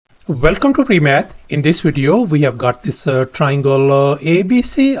Welcome to PreMath. In this video, we have got this triangle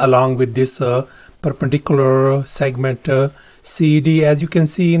ABC along with this perpendicular segment CD, as you can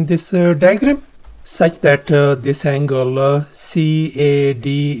see in this diagram, such that this angle CAD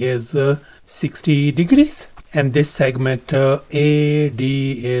is 60 degrees and this segment AD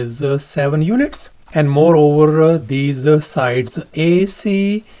is 7 units. And moreover, these sides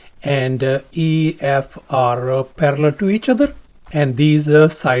AC and EF are parallel to each other. And these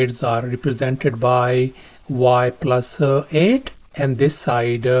sides are represented by y plus 8, and this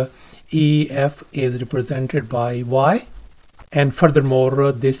side EF is represented by y. And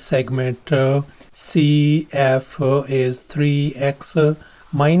furthermore, this segment CF is 3x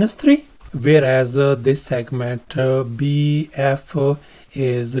minus 3, whereas this segment BF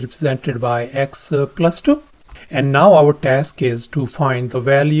is represented by x plus 2. And now our task is to find the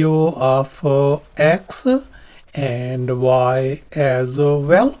value of x and y as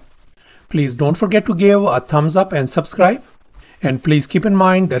well. Please don't forget to give a thumbs up and subscribe. And please keep in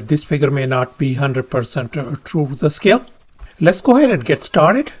mind that this figure may not be 100% true to the scale. Let's go ahead and get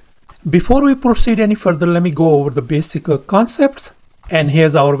started. Before we proceed any further, let me go over the basic concepts. And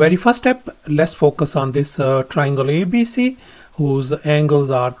here's our very first step. Let's focus on this triangle ABC, whose angles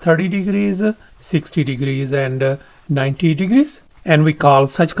are 30 degrees, 60 degrees, and 90 degrees. And we call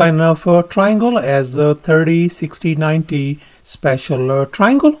such kind of triangle as 30, 60, 90 special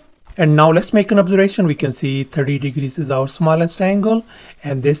triangle. And now let's make an observation. We can see 30 degrees is our smallest angle,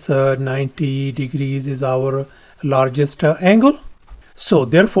 and this 90 degrees is our largest angle. So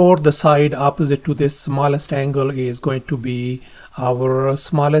therefore, the side opposite to this smallest angle is going to be our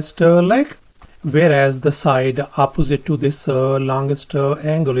smallest leg, whereas the side opposite to this longest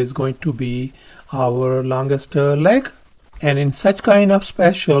angle is going to be our longest leg. And in such kind of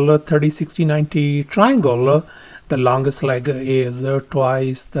special 30, 60, 90 triangle, the longest leg is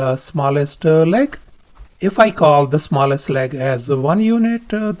twice the smallest leg. If I call the smallest leg as 1 unit,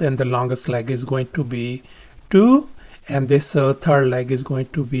 then the longest leg is going to be 2. And this third leg is going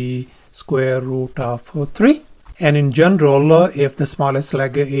to be square root of 3. And in general, if the smallest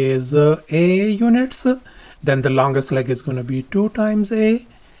leg is A units, then the longest leg is going to be 2 times A.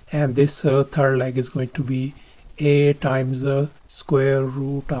 And this third leg is going to be A times square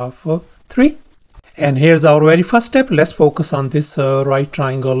root of 3. And here's our very first step. Let's focus on this right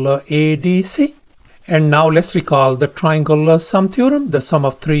triangle ADC. And now let's recall the triangle sum theorem. The sum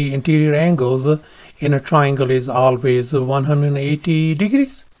of 3 interior angles in a triangle is always 180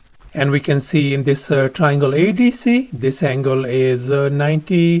 degrees. And we can see in this triangle ADC, this angle is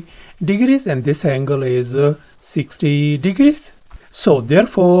 90 degrees and this angle is 60 degrees. So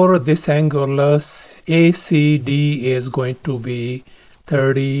therefore, this angle ACD is going to be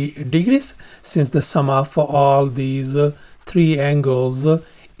 30 degrees, since the sum of all these 3 angles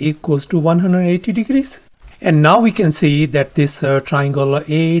equals to 180 degrees. And now we can see that this triangle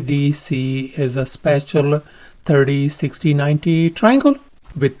ADC is a special 30, 60, 90 triangle,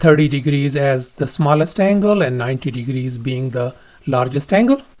 with 30 degrees as the smallest angle and 90 degrees being the largest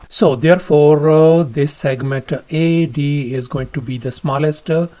angle. So therefore, this segment AD is going to be the smallest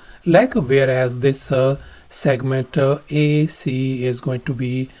leg, whereas this segment AC is going to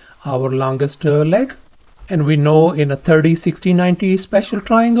be our longest leg. And we know in a 30, 60, 90 special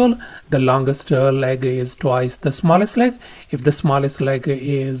triangle, the longest leg is twice the smallest leg. If the smallest leg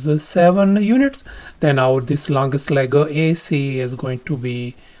is 7 units, then this longest leg AC is going to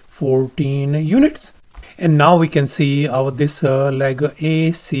be 14 units. And now we can see this leg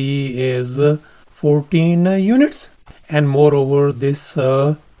AC is 14 units. And moreover, this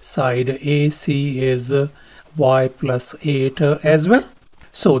side AC is y plus 8 as well.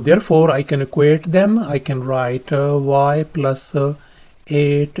 So therefore, I can equate them. I can write y plus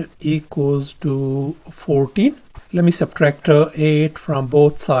 8 equals to 14. Let me subtract 8 from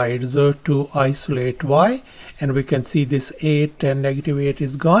both sides to isolate y. And we can see this 8 and negative 8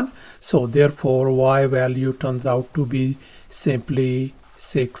 is gone. So therefore, y value turns out to be simply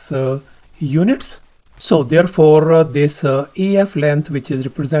 6 units. So therefore, this EF length, which is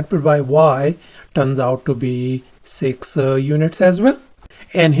represented by y, turns out to be 6 units as well.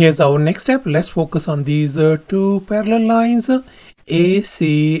 And here's our next step. Let's focus on these 2 parallel lines,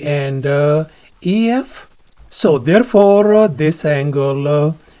 AC and EF. So therefore, this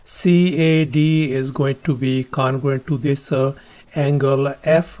angle CAD is going to be congruent to this angle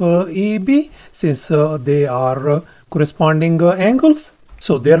FAB, since they are corresponding angles.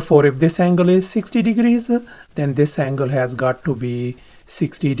 So therefore, if this angle is 60 degrees, then this angle has got to be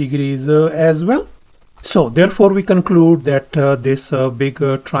 60 degrees as well. So therefore, we conclude that this big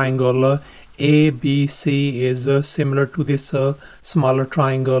triangle ABC is similar to this smaller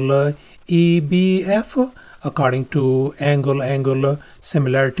triangle EBF according to angle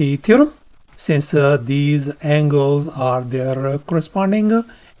similarity theorem. Since these angles are their corresponding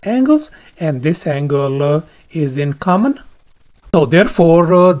angles and this angle is in common, so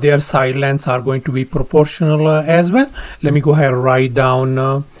therefore their side lengths are going to be proportional as well. Let me go ahead and write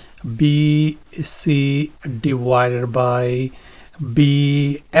down BC divided by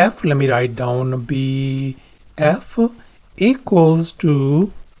BF. Let me write down BF equals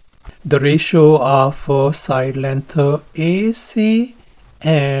to the ratio of side length AC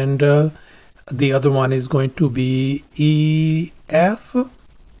and the other one is going to be EF.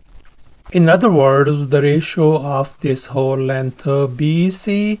 In other words, the ratio of this whole length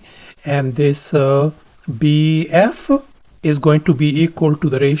BC and this BF is going to be equal to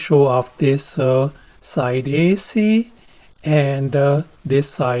the ratio of this side AC and this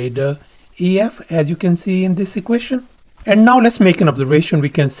side EF, as you can see in this equation. And now let's make an observation. We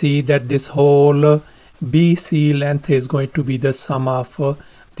can see that this whole BC length is going to be the sum of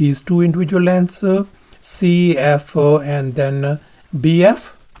these two individual lengths, CF and then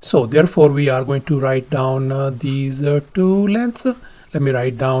BF. So therefore we are going to write down these two lengths. Let me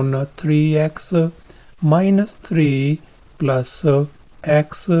write down 3x minus 3 plus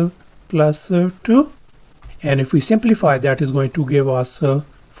x plus 2. And if we simplify, that is going to give us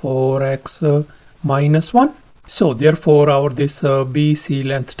 4x minus 1. So therefore this BC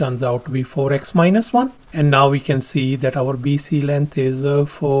length turns out to be 4x minus 1. And now we can see that our BC length is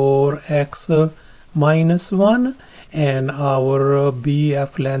 4x minus 1 and our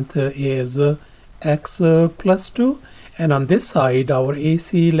BF length is x plus 2. And on this side our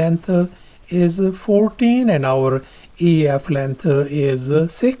AC length is 14 and our EF length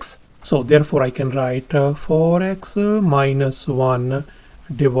is 6. So therefore I can write 4x minus 1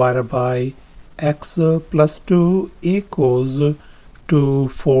 divided by x plus 2 equals to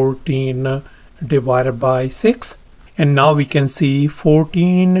 14 divided by 6. And now we can see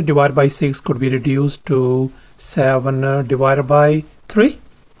 14 divided by 6 could be reduced to 7 divided by 3.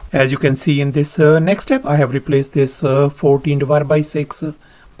 As you can see in this next step, I have replaced this 14 divided by 6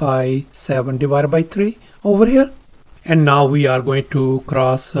 by 7 divided by 3 over here. And now we are going to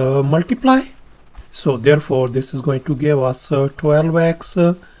cross multiply. So therefore this is going to give us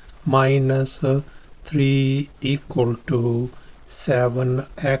 12x minus 3 equal to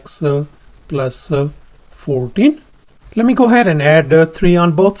 7x plus 14. Let me go ahead and add 3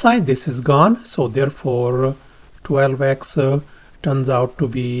 on both sides. This is gone. So therefore 12x turns out to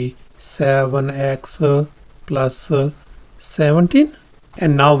be 7x plus 17.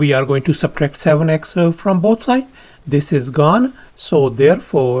 And now we are going to subtract 7x from both sides. This is gone. So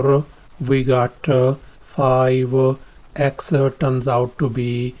therefore we got 5x turns out to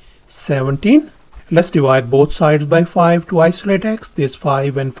be 17. Let's divide both sides by 5 to isolate x. This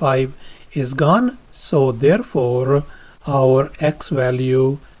 5 and 5 is gone. So therefore our x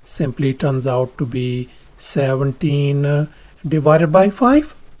value simply turns out to be 17 divided by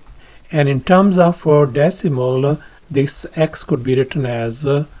 5. And in terms of decimal, this x could be written as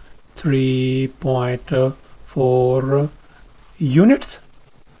 3.4 units.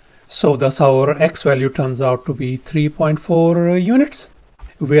 So thus our x value turns out to be 3.4 units,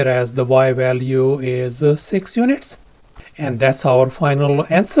 whereas the y value is 6 units. And that's our final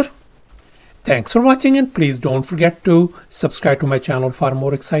answer. Thanks for watching and please don't forget to subscribe to my channel for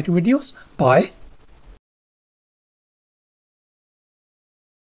more exciting videos. Bye.